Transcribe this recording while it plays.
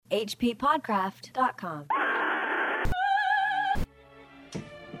hppodcraft.com.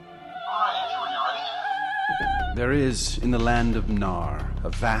 There is, in the land of Nar, a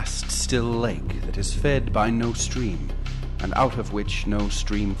vast still lake that is fed by no stream, and out of which no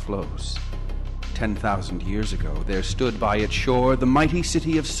stream flows. 10,000 years ago, there stood by its shore the mighty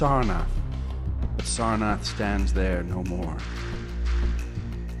city of Sarnath. But Sarnath stands there no more.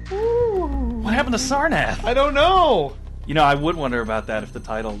 What happened to Sarnath? I don't know. You know, I would wonder about that if the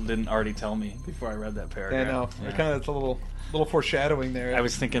title didn't already tell me before I read that paragraph. Yeah, no. Yeah. Kind of, it's a little foreshadowing there. I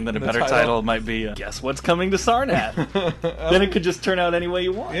was thinking that a better title might be, Guess What's Coming to Sarnath? Then it could just turn out any way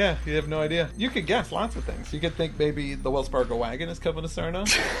you want. Yeah, you have no idea. You could guess lots of things. You could think maybe the Wells Fargo wagon is coming to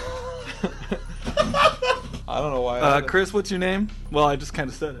Sarnath. I don't know why. Chris, what's your name? Well, I just kind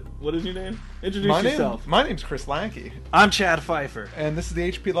of said it. What is your name? Introduce yourself. My name's Chris Lackey. I'm Chad Pfeiffer. And this is the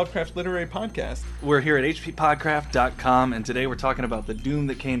H.P. Lovecraft Literary Podcast. We're here at hppodcraft.com, and today we're talking about the doom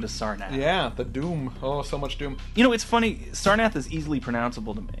that came to Sarnath. Yeah, the doom. Oh, so much doom. You know, it's funny. Sarnath is easily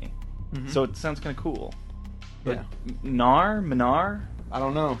pronounceable to me, so it sounds kind of cool. But yeah. Manar? I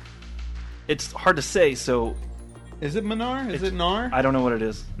don't know. It's hard to say, so... Is it Manar? Is it Nar? I don't know what it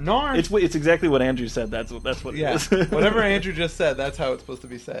is. Nar? It's exactly what Andrew said. That's what it is. Whatever Andrew just said, that's how it's supposed to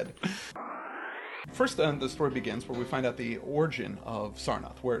be said. First, the story begins where we find out the origin of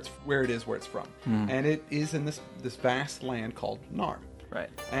Sarnath, where it's from. And it is in this vast land called Nar. Right.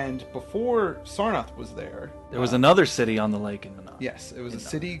 And before Sarnath was there was another city on the lake in Manar. Yes, it was a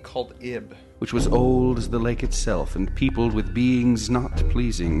city called Ib, Which was old as the lake itself, and peopled with beings not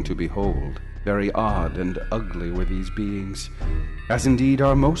pleasing to behold. Very odd and ugly were these beings, as indeed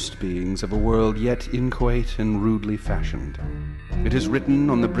are most beings of a world yet inchoate and rudely fashioned. It is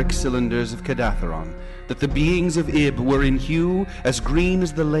written on the brick cylinders of Cadatheron that the beings of Ib were in hue as green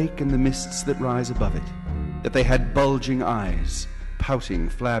as the lake and the mists that rise above it, that they had bulging eyes, pouting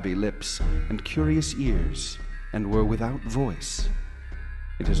flabby lips, and curious ears, and were without voice.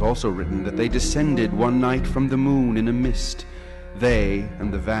 It is also written that they descended one night from the moon in a mist, they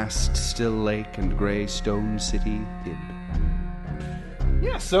and the vast still lake and grey stone city Ib.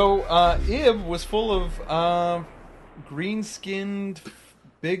 Yeah, so Ib was full of green-skinned,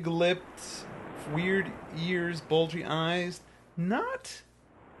 big-lipped, weird ears, bulgy eyes. Not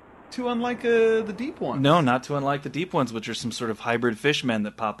too unlike the deep ones. No, not too unlike the deep ones, which are some sort of hybrid fishmen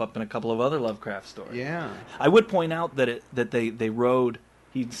that pop up in a couple of other Lovecraft stories. Yeah. I would point out that they rode.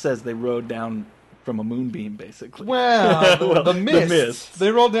 He says they rode down from a moonbeam, basically. Well, the mist. The mist. They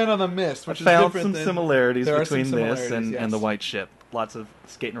rolled down on the mist, which I found is different some similarities between this yes. and the White Ship. Lots of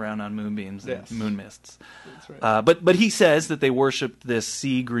skating around on moonbeams and Yes. moon mists. That's right. But he says that they worshipped this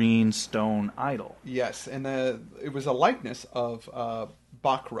sea green stone idol. Yes, and it was a likeness of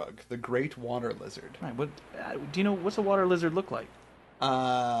Bakrug, the great water lizard. Right. What do you know? What's a water lizard look like?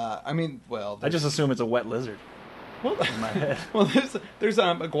 I mean, well, I just assume it's a wet lizard. Well, in my head. well, there's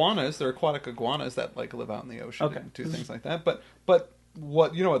iguanas. They're aquatic iguanas that live out in the ocean and do things like that. But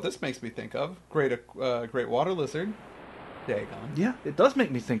what what this makes me think of? Great water lizard, Dagon. Yeah, it does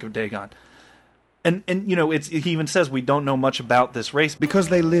make me think of Dagon. And he even says we don't know much about this race. Because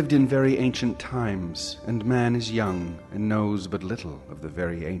they lived in very ancient times, and man is young and knows but little of the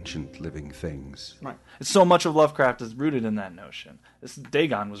very ancient living things. Right. So much of Lovecraft is rooted in that notion.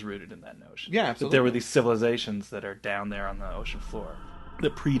 Dagon was rooted in that notion. Yeah, absolutely. That there were these civilizations that are down there on the ocean floor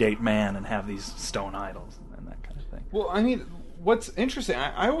that predate man and have these stone idols and that kind of thing. Well, I mean, what's interesting,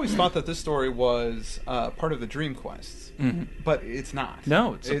 I always thought that this story was part of the Dream Quests, but it's not.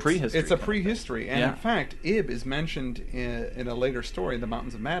 No, it's a prehistory. It's a prehistory, and Yeah. in fact, Ib is mentioned in a later story, in the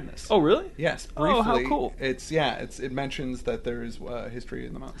Mountains of Madness. Oh, really? Yes, briefly. Oh, how cool. It mentions that there is history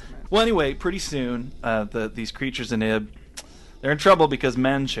in the Mountains of Madness. Well, anyway, pretty soon, these creatures in Ib, they're in trouble because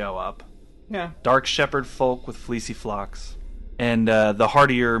men show up. Yeah. Dark shepherd folk with fleecy flocks. And the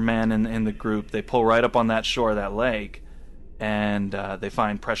hardier men in the group, they pull right up on that shore of that lake, and they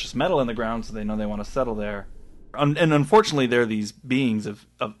find precious metal in the ground, so they know they want to settle there. And unfortunately, there are these beings of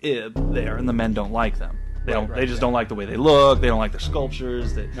Ib there, and the men don't like them. They just don't like the way they look. They don't like their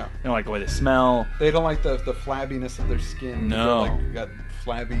sculptures. They don't like the way they smell. They don't like the flabbiness of their skin. No. They're got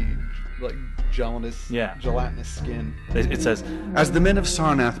flabby, gelatinous skin. It says, As the men of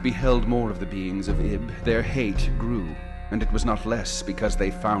Sarnath beheld more of the beings of Ib, their hate grew, and it was not less because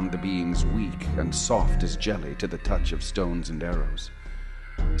they found the beings weak and soft as jelly to the touch of stones and arrows.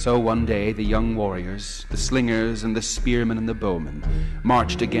 So one day the young warriors, the slingers and the spearmen and the bowmen,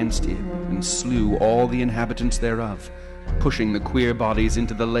 marched against Ib and slew all the inhabitants thereof, pushing the queer bodies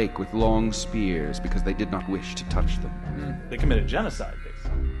into the lake with long spears because they did not wish to touch them. they committed genocide,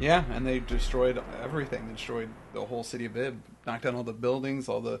 basically. Yeah, and they destroyed everything. They destroyed the whole city of Vib, knocked down all the buildings,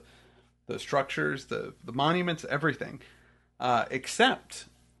 all the structures, the monuments, everything. Except...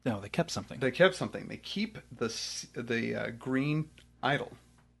 No, they kept something. They kept something. They keep the green idol,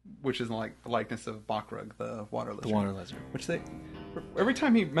 which is like the likeness of Bakrug, the water lizard. The water lizard. Which every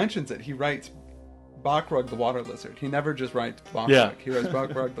time he mentions it, he writes Bakrug, the water lizard. He never just writes Bakrug. Yeah. He writes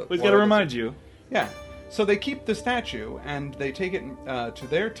Bakrug, the We've got to remind you. Yeah. So they keep the statue, and they take it to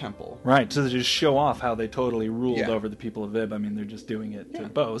their temple. Right, so they just show off how they totally ruled Yeah. over the people of Vib. I mean, they're just doing it to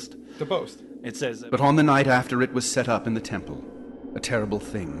boast. To boast. It says... But on the night after it was set up in the temple, a terrible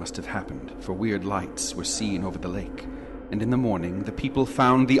thing must have happened, for weird lights were seen over the lake. And in the morning the people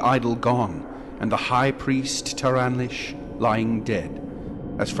found the idol gone, and the high priest Taranlish lying dead,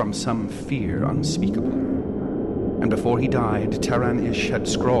 as from some fear unspeakable. And before he died, Taran-ish had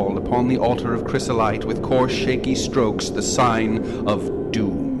scrawled upon the altar of chrysolite with coarse shaky strokes the sign of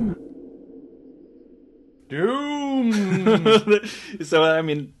doom. Doom! So, I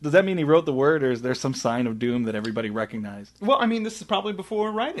mean, does that mean he wrote the word, or is there some sign of doom that everybody recognized? Well, I mean, this is probably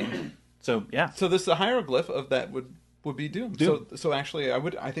before writing. So, yeah. So this is a hieroglyph of that would be doom. Doom. So actually,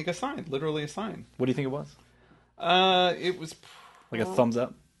 I think a sign, literally a sign. What do you think it was? It was... Like a thumbs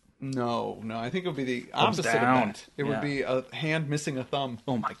up? No, I think it would be the Thumbs opposite down. of that. It would be a hand missing a thumb.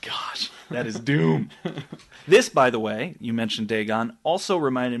 Oh my gosh, that is doom. This, by the way, you mentioned Dagon, also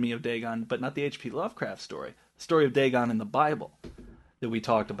reminded me of Dagon, but not the H.P. Lovecraft story. The story of Dagon in the Bible that we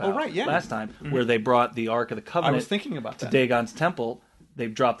talked about last time, where they brought the Ark of the Covenant I was thinking about to that. Dagon's temple. They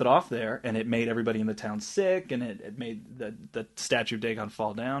dropped it off there, and it made everybody in the town sick, and it made the statue of Dagon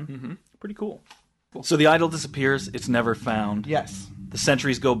fall down. Mm-hmm. Pretty cool. So the idol disappears. It's never found. Yes. The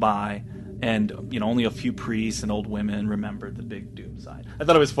centuries go by, and only a few priests and old women remembered the big doom sign. I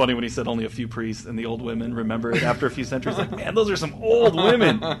thought it was funny when he said only a few priests and the old women remember it after a few centuries. Like, man, those are some old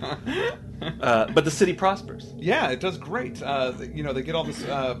women. But the city prospers. Yeah, it does great. They get all this.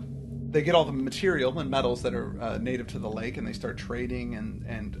 They get all the material and metals that are native to the lake, and they start trading,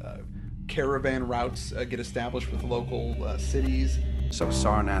 and caravan routes get established with local cities. So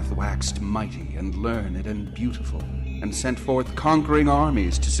Sarnath waxed mighty and learned and beautiful, and sent forth conquering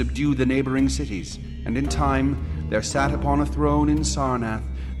armies to subdue the neighboring cities. And in time there sat upon a throne in Sarnath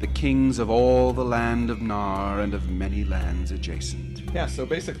the kings of all the land of Nar and of many lands adjacent. Yeah, so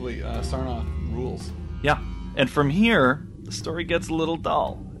basically Sarnath rules. Yeah, and from here, the story gets a little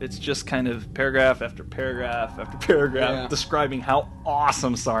dull. It's just kind of paragraph after paragraph after paragraph describing how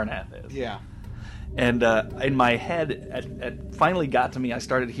awesome Sarnath is. Yeah. And in my head, it finally got to me. I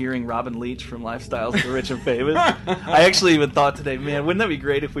started hearing Robin Leach from Lifestyles of the Rich and Famous. I actually even thought today, man, wouldn't that be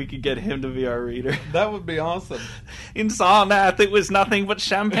great if we could get him to be our reader? That would be awesome. In Sarnath, it was nothing but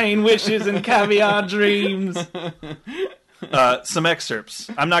champagne wishes and caviar dreams. Some excerpts.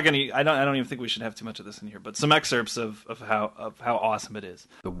 I don't even think we should have too much of this in here, but some excerpts of how awesome it is.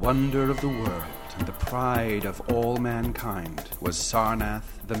 The wonder of the world and the pride of all mankind was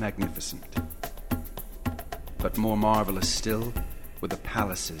Sarnath the Magnificent. But more marvelous still were the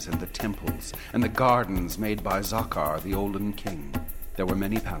palaces and the temples and the gardens made by Zakar, the olden king. There were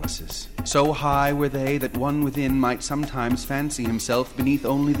many palaces. So high were they that one within might sometimes fancy himself beneath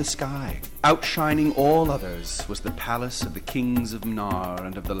only the sky. Outshining all others was the palace of the kings of Nar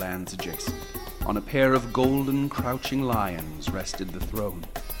and of the lands adjacent. On a pair of golden crouching lions rested the throne,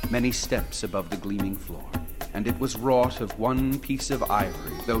 many steps above the gleaming floor. And it was wrought of one piece of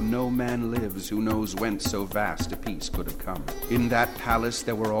ivory, though no man lives who knows whence so vast a piece could have come. In that palace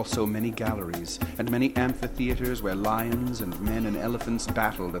there were also many galleries, and many amphitheaters where lions and men and elephants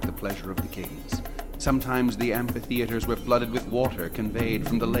battled at the pleasure of the kings. Sometimes the amphitheaters were flooded with water conveyed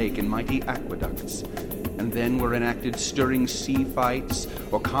from the lake in mighty aqueducts, and then were enacted stirring sea fights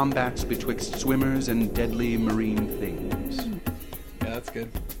or combats betwixt swimmers and deadly marine things. Yeah, that's good.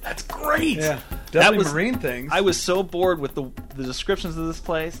 That's great! Yeah. That was marine things. I was so bored with the descriptions of this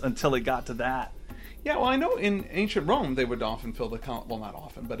place until it got to that. Yeah, well, I know in ancient Rome they would often fill the not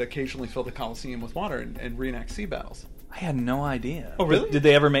often, but occasionally fill the Colosseum with water and reenact sea battles. I had no idea. Oh, really? Did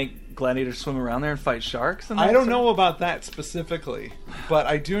they ever make gladiators swim around there and fight sharks? And I don't know about that specifically, but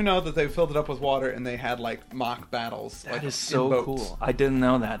I do know that they filled it up with water and they had like mock battles. That like, is so in boats. Cool. I didn't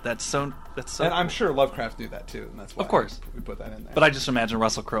know that. That's so. And cool. I'm sure Lovecraft knew that too, and that's why of course we put that in there. But I just imagine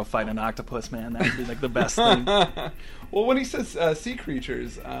Russell Crowe fighting an octopus, man. That would be like the best thing. Well, when he says sea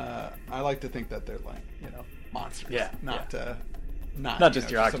creatures, I like to think that they're like monsters. Yeah, not just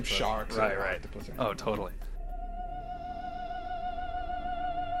your octopus. Some sharks. Right. Octopus or Oh, totally.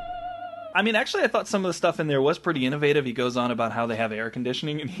 I mean, actually, I thought some of the stuff in there was pretty innovative. He goes on about how they have air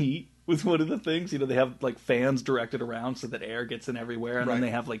conditioning and heat with one of the things. You know, they have like fans directed around so that air gets in everywhere, and then Right.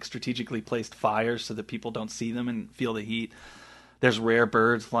 they have like strategically placed fires so that people don't see them and feel the heat. There's rare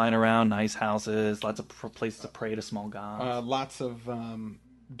birds flying around, nice houses, lots of places to pray to small gods. Lots of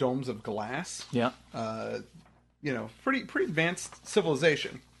domes of glass. Yeah. Pretty advanced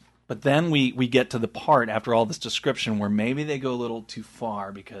civilization. But then we get to the part after all this description where maybe they go a little too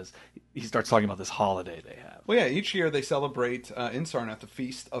far, because he starts talking about this holiday they have. Well, yeah, each year they celebrate in Sarnath the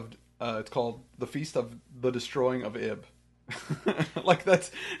feast of. It's called the Feast of the Destroying of Ib. Like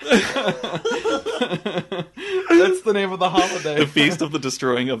that's the name of the holiday. The Feast of the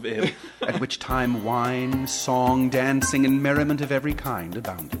Destroying of Ib. At which time wine, song, dancing, and merriment of every kind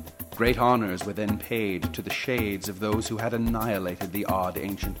abounded. Great honors were then paid to the shades of those who had annihilated the odd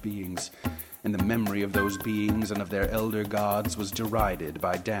ancient beings, and the memory of those beings and of their elder gods was derided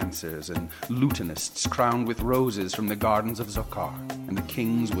by dancers and lutanists crowned with roses from the gardens of Zokar, and the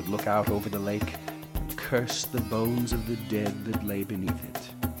kings would look out over the lake and curse the bones of the dead that lay beneath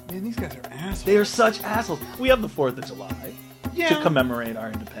it. Man, these guys are assholes. They are such assholes. We have the 4th of July to commemorate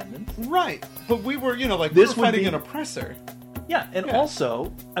our independence. Right, but we were, This we would were fighting be- an oppressor. Yeah, and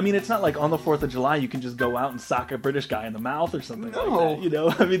also, I mean, it's not like on the 4th of July you can just go out and sock a British guy in the mouth or something No. like that. You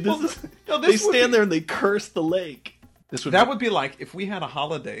know, I mean, Well, this this they would stand be- there and they curse the lake. That would be like if we had a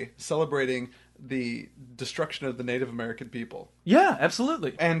holiday celebrating the destruction of the Native American people. Yeah,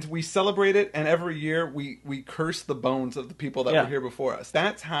 absolutely. And we celebrate it, and every year we curse the bones of the people that Yeah. were here before us.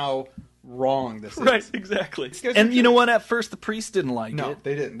 That's how wrong this is. Right, exactly. guys are And you know what? At first, the priests didn't like No, it.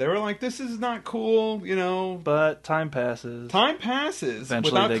 they didn't. They were like, this is not cool, But time passes. Time passes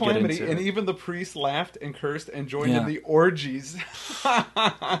Eventually without they get calamity, into and it. even the priests laughed and cursed and joined Yeah. in the orgies.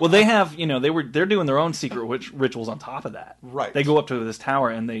 Well, they have, they're doing their own secret rituals on top of that. Right. They go up to this tower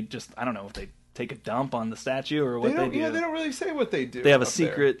and they just, I don't know if they take a dump on the statue or what They they, don't, do. yeah, they don't really say what they do. They have a up there.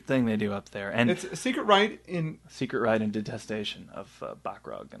 secret thing they do up there, and It's a secret rite in secret rite and detestation of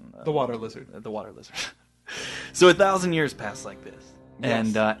Bakrug and the water lizard. The water lizard. So 1,000 years pass like this, Yes.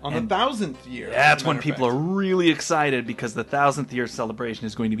 and on the 1,000th year. that's when people are really excited because the 1,000th year celebration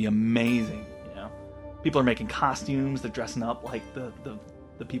is going to be amazing. People are making costumes; they're dressing up like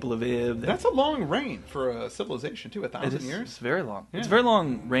the people of Ib. That's a long reign for a civilization too. 1,000 It's years. very long. Yeah. It's a very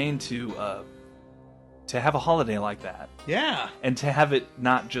long reign to have a holiday like that, Yeah. and to have it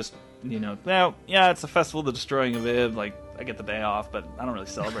not just it's a festival of the destroying of Ib. Like, I get the day off, but I don't really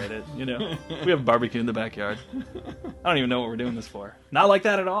celebrate it. We have a barbecue in the backyard. I don't even know what we're doing this for. Not like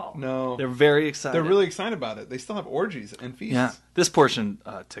that at all. No. They're very excited. They're really excited about it. They still have orgies and feasts. Yeah. This portion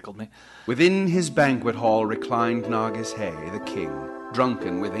tickled me. Within his banquet hall reclined Nagus Hay, the king,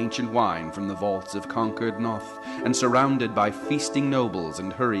 drunken with ancient wine from the vaults of conquered Noth, and surrounded by feasting nobles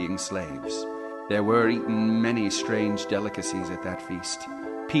and hurrying slaves. There were eaten many strange delicacies at that feast.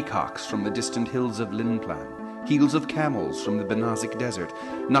 Peacocks from the distant hills of Linplan, heels of camels from the Benazik desert,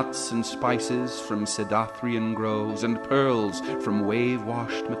 nuts and spices from Sedathrian groves, and pearls from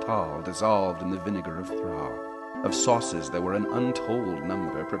wave-washed metal dissolved in the vinegar of Thra. Of sauces there were an untold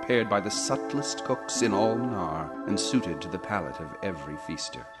number, prepared by the subtlest cooks in all Manar, and suited to the palate of every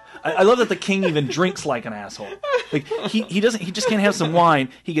feaster. I love that the king even drinks like an asshole. Like he just can't have some wine.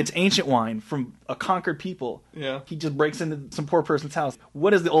 He gets ancient wine from a conquered people. Yeah. He just breaks into some poor person's house.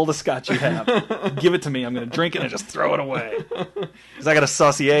 What is the oldest scotch you have? Give it to me. I'm going to drink it and just throw it away. Because I got a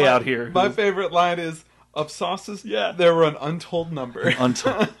saucier out here. My favorite line is, of sauces, Yeah. there were an untold number.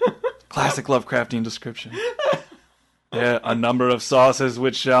 Classic Lovecraftian description. Yeah, a number of sauces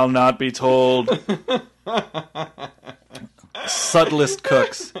which shall not be told. Subtlest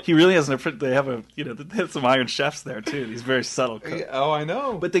cooks. He really has they have some iron chefs there too. These very subtle cooks. Yeah, oh, I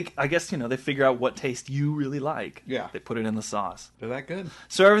know. But I guess they figure out what taste you really like. Yeah. They put it in the sauce. They're that good.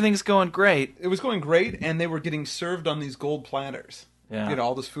 So everything's going great. It was going great, and they were getting served on these gold platters. Yeah.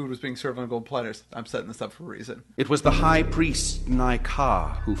 All this food was being served on gold platters. I'm setting this up for a reason. It was the high priest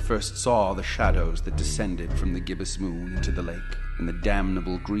Naika who first saw the shadows that descended from the gibbous moon into the lake, and the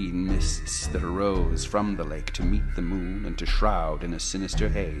damnable green mists that arose from the lake to meet the moon and to shroud in a sinister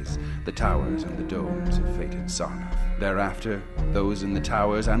haze the towers and the domes of fated Sarnath. Thereafter, those in the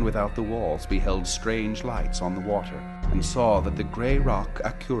towers and without the walls beheld strange lights on the water, and saw that the grey rock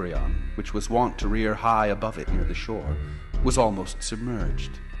Akurion, which was wont to rear high above it near the shore, was almost submerged,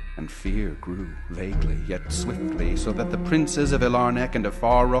 and fear grew vaguely yet swiftly, so that the princes of Ilarnek and of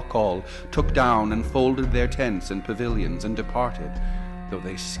Far Rockall took down and folded their tents and pavilions and departed, though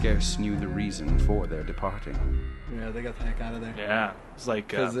they scarce knew the reason for their departing. Yeah, they got the heck out of there. Yeah, it's like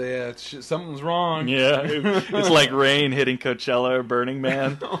Because something's wrong. yeah, it's like rain hitting Coachella or Burning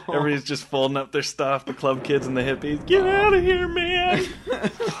Man. Everybody's just folding up their stuff. The club kids and the hippies, get out of here, man!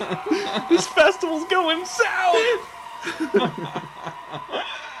 This festival's going south.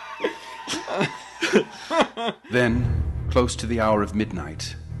 Then, close to the hour of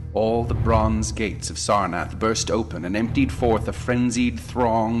midnight, all the bronze gates of Sarnath burst open and emptied forth a frenzied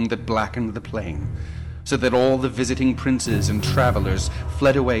throng that blackened the plain, so that all the visiting princes and travelers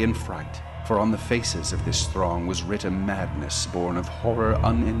fled away in fright, for on the faces of this throng was writ a madness born of horror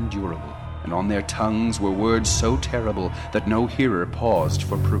unendurable, and on their tongues were words so terrible that no hearer paused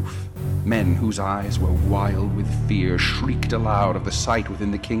for proof. Men whose eyes were wild with fear shrieked aloud of the sight within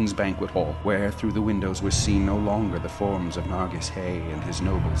the king's banquet hall, where through the windows were seen no longer the forms of Nargis Hay and his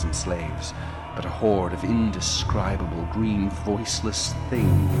nobles and slaves, but a horde of indescribable green voiceless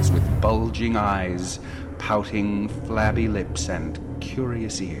things with bulging eyes, pouting flabby lips, and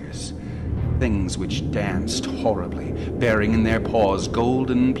curious ears. Things which danced horribly, bearing in their paws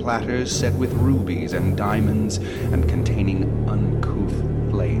golden platters set with rubies and diamonds and containing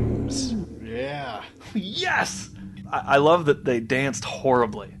uncouth flames. Yeah. Yes! I love that they danced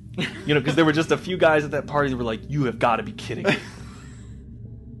horribly. You know, because there were just a few guys at that party that were like, you have got to be kidding me.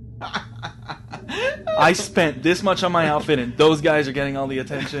 I spent this much on my outfit and those guys are getting all the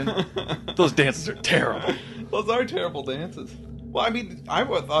attention. Those dances are terrible. Those are terrible dances. Well, I mean, I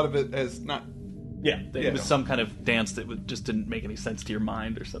would have thought of it as not... Yeah, it was some kind of dance that just didn't make any sense to your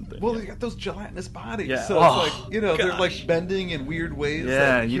mind or something. Well, they got those gelatinous bodies, yeah. so it's like, you know, they're like bending in weird ways.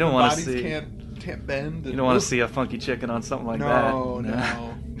 Yeah, that you don't want to bodies see. Can't bend. You don't want to see a funky chicken on something like that.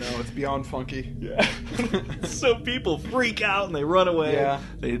 No, it's beyond funky. Yeah. So people freak out and they run away. Yeah.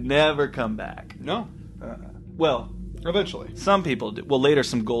 They never come back. No. Well, Eventually. some people do. Well, later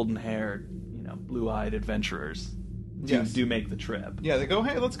some golden-haired, blue-eyed adventurers do make the trip. Yeah, they go,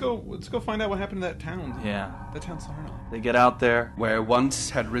 hey, let's go find out what happened to that town. Yeah. That town Sarnath. They get out there. Where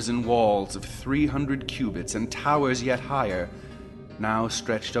once had risen walls of 300 cubits and towers yet higher, now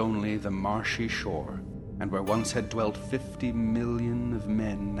stretched only the marshy shore, and where once had dwelt 50 million of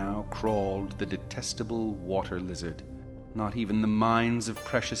men now crawled the detestable water lizard. Not even the mines of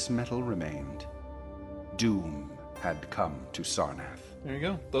precious metal remained. Doom had come to Sarnath. There you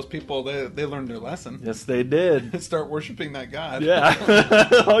go. Those people, they learned their lesson. Yes, they did. Start worshiping that god. Yeah.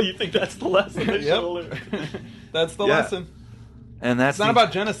 Oh, you think that's the lesson they should have learned? That's the lesson. And that's It's not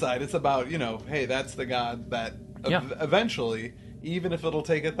about genocide. It's about, hey, that's the god that eventually, even if it'll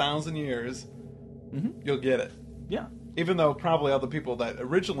take 1,000 years, you'll get it. Yeah. Even though probably other people that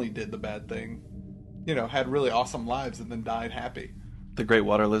originally did the bad thing, had really awesome lives and then died happy. The Great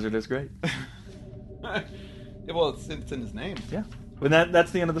Water Lizard is great. Yeah, well, it's in his name. Yeah. Well,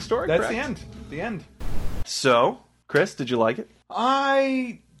 that's the end of the story. That's correct? the end. The end. So, Chris, did you like it?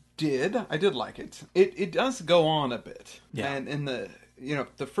 I did like it. It does go on a bit. Yeah. And in the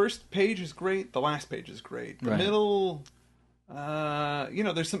the first page is great, the last page is great. The Right. middle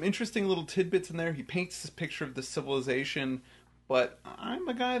there's some interesting little tidbits in there. He paints this picture of the civilization, but I'm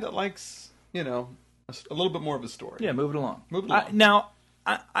a guy that likes, a little bit more of a story. Yeah, move it along. Move it along. Now,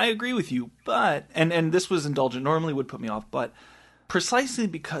 I agree with you, but and this was indulgent. Normally would put me off, but precisely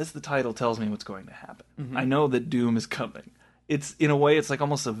because the title tells me what's going to happen, I know that doom is coming. It's in a way, it's like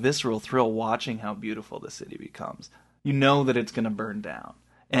almost a visceral thrill watching how beautiful the city becomes. You know that it's going to burn down,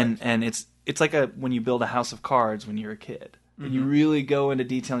 and it's like when you build a house of cards when you're a kid. You really go into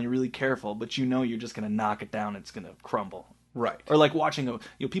detail and you're really careful, but you're just going to knock it down. It's going to crumble. Right. Or like watching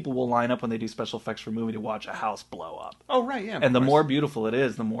people will line up when they do special effects for a movie to watch a house blow up. Oh, right, yeah. And the more beautiful it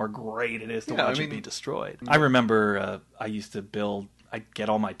is, the more great it is to watch it be destroyed. I remember I'd get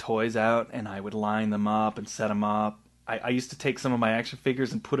all my toys out and I would line them up and set them up. I used to take some of my action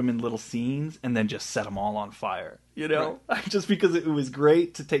figures and put them in little scenes and then just set them all on fire. Right. Just because it was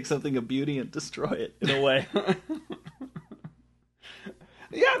great to take something of beauty and destroy it in a way.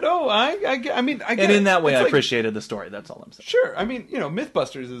 Yeah, no, I get And it. in that way, It's I like, appreciated the story. That's all I'm saying. Sure. I mean,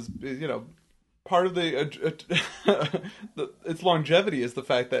 Mythbusters is part of its longevity is the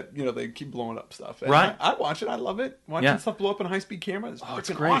fact that they keep blowing up stuff. And Right. I watch it. I love it. Watching stuff blow up in a high-speed camera is It's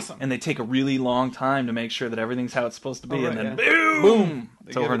freaking great. awesome. And they take a really long time to make sure that everything's how it's supposed to be, right, and then yeah. boom, They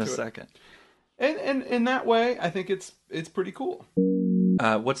it's give over it in a to it. second. And in that way, I think it's pretty cool.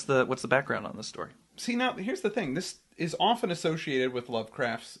 What's the background on this story? See, now here's the thing. This is often associated with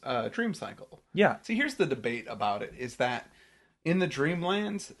Lovecraft's dream cycle. Yeah. See, here's the debate about it: is that in the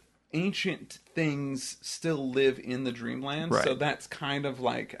Dreamlands, ancient things still live in the Dreamlands. Right. So that's kind of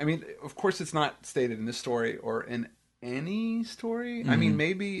like, I mean, of course, it's not stated in this story or in any story. I mean,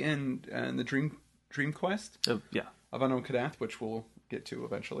 maybe in the Dream Quest of Unknown Kadath, which we'll get to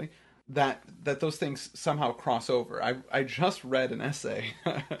eventually, that those things somehow cross over. I just read an essay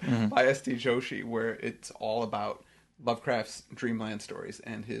by S.T. Joshi where it's all about Lovecraft's dreamland stories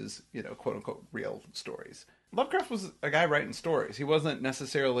and his, quote unquote real stories. Lovecraft was a guy writing stories. He wasn't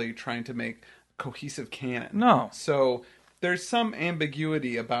necessarily trying to make cohesive canon. No. So there's some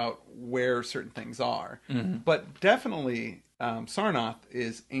ambiguity about where certain things are. But definitely Sarnath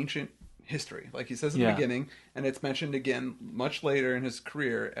is ancient history, like he says in the beginning, and it's mentioned again much later in his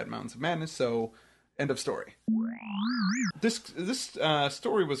career at Mountains of Madness, so end of story. This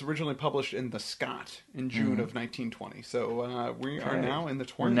story was originally published in The Scot in June of 1920, so we are now in the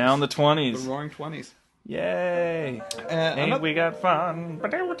 20s. We're now in the 20s. The roaring 20s. Yay! Ain't we got fun?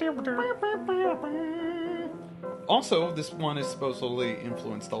 Also, this one is supposedly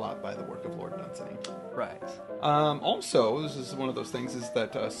influenced a lot by the work of Lord Dunsany. Right. Also, this is one of those things, is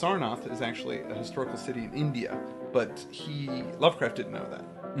that Sarnath is actually a historical city in India, but Lovecraft didn't know that.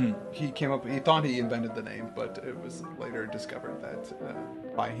 He thought he invented the name, but it was later discovered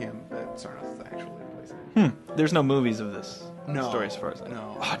that by him that Sarnath is actually a place. There's no movies of this story as far as I know.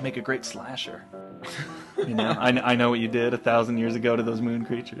 No. Oh, I'd make a great slasher. I know what you did 1,000 years ago to those moon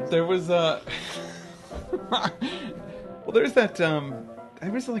creatures. There was there's that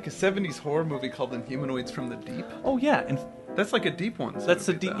there was like a 70s horror movie called Inhumanoids from the Deep. Oh yeah, and That's like a deep one. that's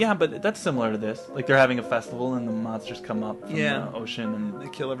a deep. Yeah, but that's similar to this. Like they're having a festival and the monsters come up from the ocean and They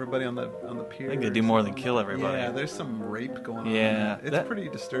kill everybody on the pier. I think they do more than kill everybody. Yeah, there's some rape going on. Yeah, It's pretty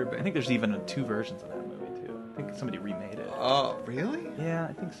disturbing. I think there's even 2 versions of that movie too. I think somebody remade it. Oh, really? Yeah,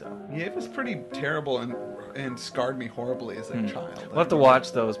 I think so. Yeah, it was pretty terrible and scarred me horribly as a child. We'll have to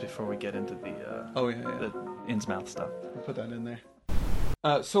watch those before we get into the the Innsmouth stuff. I'll put that in there.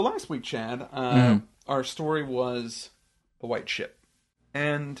 So last week, Chad, our story was The White Ship.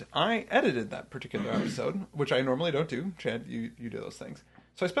 And I edited that particular episode, which I normally don't do. Chad, you do those things.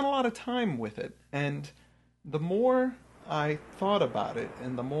 So I spent a lot of time with it. And the more I thought about it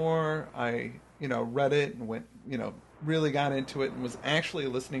and the more I, read it and went, really got into it and was actually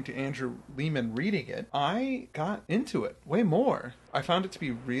listening to Andrew Lehman reading it, I got into it way more. I found it to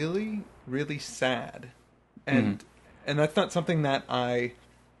be really, really sad. And that's not something that I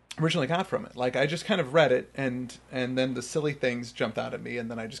originally got from it. Like, I just kind of read it, and then the silly things jumped out at me, and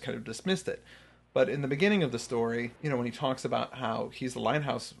then I just kind of dismissed it. But in the beginning of the story, when he talks about how he's the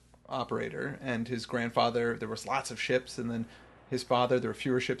lighthouse operator, and his grandfather, there was lots of ships, and then his father, there were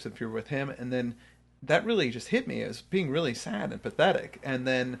fewer ships and fewer with him, and then that really just hit me as being really sad and pathetic. And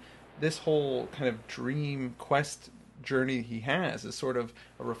then this whole kind of dream quest journey he has is sort of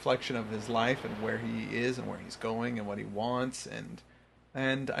a reflection of his life and where he is and where he's going and what he wants, and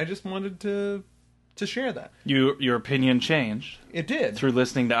I just wanted to share that. Your opinion changed. It did. Through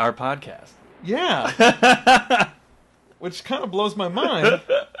listening to our podcast. Yeah. Which kind of blows my mind,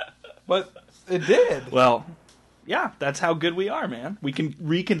 but it did. Well, yeah, that's how good we are, man. We can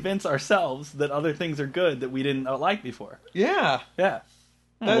reconvince ourselves that other things are good that we didn't like before. Yeah. Yeah.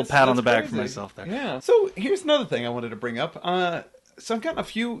 A little pat on the back crazy. for myself there. Yeah. So here's another thing I wanted to bring up. So I've gotten a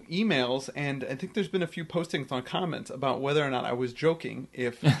few emails, and I think there's been a few postings on comments about whether or not I was joking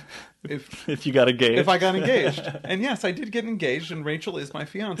if you got engaged. If I got engaged. And yes, I did get engaged, and Rachel is my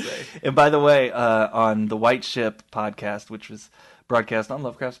fiance. And by the way, on the White Ship podcast, which was broadcast on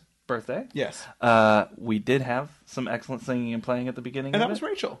Lovecraft's birthday, yes, we did have some excellent singing and playing at the beginning. And of that was it.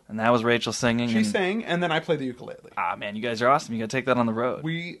 Rachel. And that was Rachel singing. She sang, and then I played the ukulele. Ah, man, you guys are awesome. You got to take that on the road.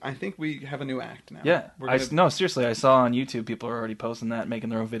 I think we have a new act now. Yeah. No, seriously, I saw on YouTube people are already posting that, making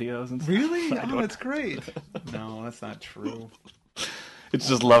their own videos and stuff. Really? Oh, that's great. No, that's not true. It's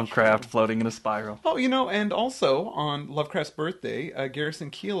just Lovecraft floating in a spiral. Oh, and also on Lovecraft's birthday,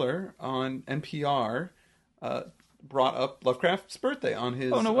 Garrison Keillor on NPR brought up Lovecraft's birthday on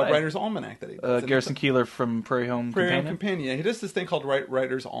his Writer's Almanac that he does. Garrison Keillor from Prairie Home Companion. He does this thing called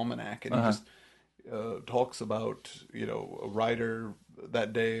Writer's Almanac, and he just talks about, a writer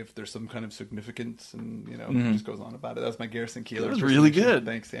that day, if there's some kind of significance, and, he just goes on about it. That was my Garrison Keillor. It was really good.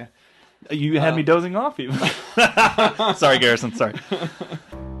 Thanks, yeah. You had me dozing off even. Sorry, Garrison, sorry.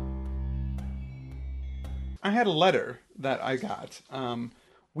 I had a letter that I got.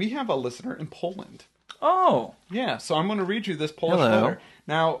 We have a listener in Poland. Oh. Yeah, so I'm going to read you this Polish letter.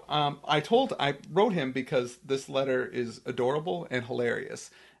 Now, I wrote him because this letter is adorable and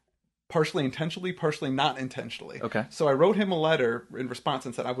hilarious. Partially intentionally, partially not intentionally. Okay. So I wrote him a letter in response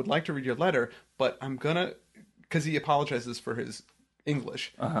and said, I would like to read your letter, but I'm going to, because he apologizes for his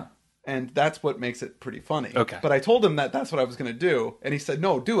English. And that's what makes it pretty funny. Okay. But I told him that that's what I was going to do. And he said,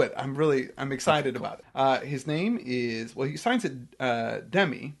 no, do it. I'm excited about it. His name is, he signs it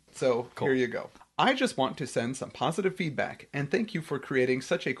Demi. So Here you go. I just want to send some positive feedback and thank you for creating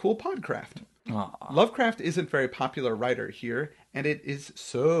such a cool podcast. Lovecraft isn't very popular writer here, and it is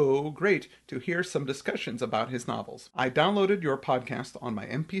so great to hear some discussions about his novels. I downloaded your podcast on my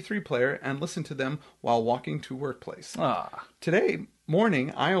MP3 player and listened to them while walking to workplace. Today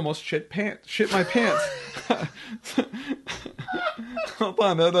morning, I almost shit my pants. Hold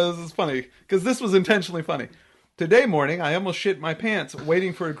on, this is funny, because this was intentionally funny. Today morning, I almost shit my pants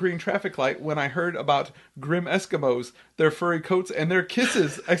waiting for a green traffic light when I heard about grim Eskimos, their furry coats, and their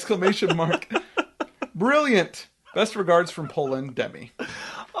kisses! ! Brilliant! Best regards from Poland, Demi.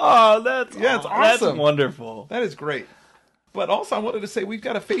 Oh, it's awesome. That's wonderful. That is great. But also, I wanted to say we've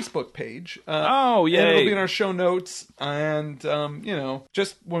got a Facebook page. Yay. And it'll be in our show notes. And,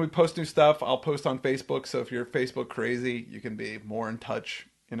 just when we post new stuff, I'll post on Facebook. So if you're Facebook crazy, you can be more in touch.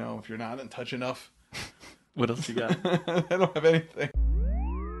 If you're not in touch enough. What else you got? I don't have anything.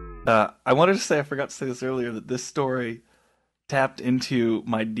 I wanted to say, I forgot to say this earlier, that this story tapped into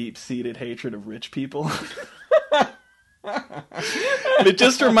my deep-seated hatred of rich people. It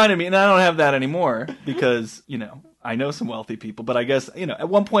just reminded me, and I don't have that anymore, because, I know some wealthy people, but I guess, at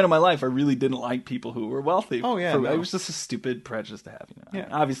one point in my life, I really didn't like people who were wealthy. Oh, yeah. It was just a stupid prejudice to have, Yeah.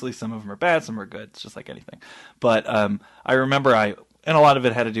 Obviously, some of them are bad, some are good. It's just like anything. But I remember and a lot of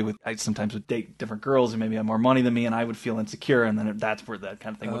it had to do with, I sometimes would date different girls who maybe had more money than me, and I would feel insecure, and then that's where that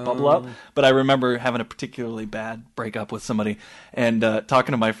kind of thing would bubble up. But I remember having a particularly bad breakup with somebody, and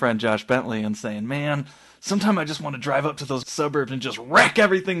talking to my friend Josh Bentley and saying, man, sometime I just want to drive up to those suburbs and just wreck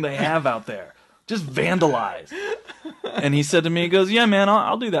everything they have out there. Just vandalize. And he said to me, he goes, yeah, man,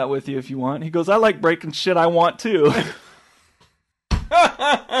 I'll do that with you if you want. He goes, I like breaking shit, I want too.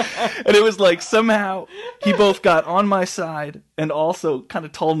 And it was like somehow he both got on my side and also kind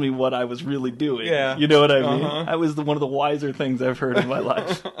of told me what I was really doing. Yeah. You know what I mean? That was one of the wiser things I've heard in my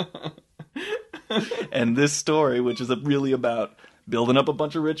life. And this story, which is really about building up a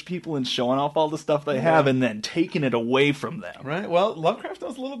bunch of rich people and showing off all the stuff they have and then taking it away from them. Right. Well, Lovecraft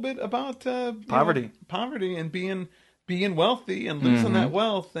knows a little bit about poverty. Poverty and being wealthy and losing that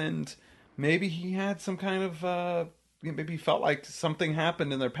wealth. And maybe he had some kind of... maybe he felt like something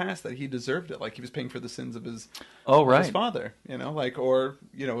happened in their past that he deserved it, like he was paying for the sins of his his father, or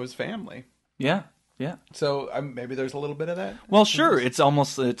his family. Yeah. So maybe there's a little bit of that. Well, sure. It's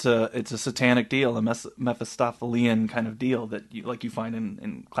a satanic deal, a Mephistophelian kind of deal that you find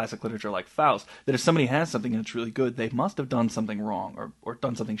in classic literature like Faust. That if somebody has something and it's really good, they must have done something wrong or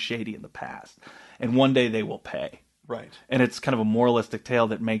done something shady in the past, and one day they will pay. Right. And it's kind of a moralistic tale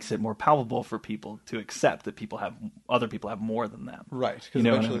that makes it more palpable for people to accept that other people have more than them. Right. Because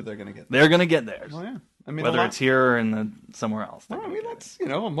eventually they're going to get there. They're going to get theirs. Well, yeah. I mean, whether it's here or somewhere else. Well, I mean, that's,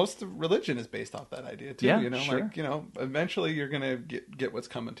 most of religion is based off that idea, too. Yeah, sure. Eventually you're going to get what's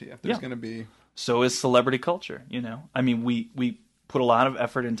coming to you. There's going to be... So is celebrity culture, I mean, we put a lot of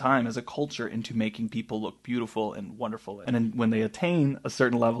effort and time as a culture into making people look beautiful and wonderful. And then when they attain a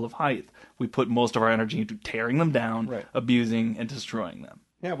certain level of height, we put most of our energy into tearing them down, abusing, and destroying them.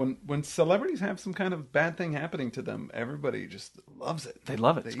 Yeah, when celebrities have some kind of bad thing happening to them, everybody just loves it. They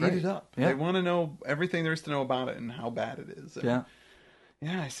love it. They eat it up. Yeah. They want to know everything there is to know about it and how bad it is. And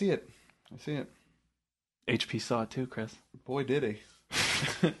yeah, I see it. HP saw it too, Chris. Boy, did he.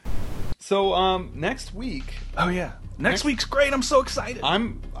 So next week. Oh yeah, next week's great. I'm so excited.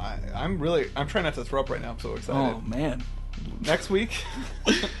 I'm trying not to throw up right now. I'm so excited. Oh man. Next week.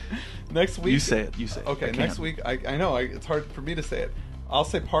 Next week. You say it. Okay. Next week. I know. It's hard for me to say it. I'll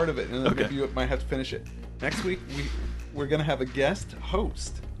say part of it, and then maybe you might have to finish it. Next week we're gonna have a guest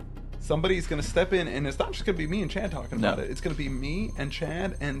host. Somebody's gonna step in, and it's not just gonna be me and Chad talking about it. It's gonna be me and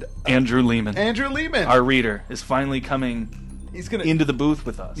Chad and Andrew Lehman. Our reader is finally coming. He's gonna into the booth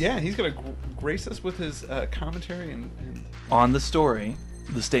with us. Yeah, he's gonna grace us with his commentary and on the story,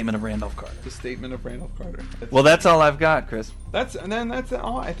 the statement of Randolph Carter. The statement of Randolph Carter. Well, that's all I've got, Chris. That's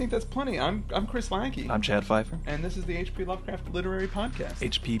all. I think that's plenty. I'm Chris Lackey. I'm Chad Pfeiffer, and this is the HP Lovecraft Literary Podcast.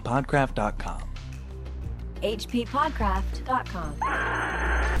 HPPodcraft.com.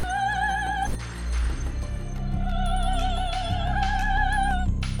 HPPodcraft.com.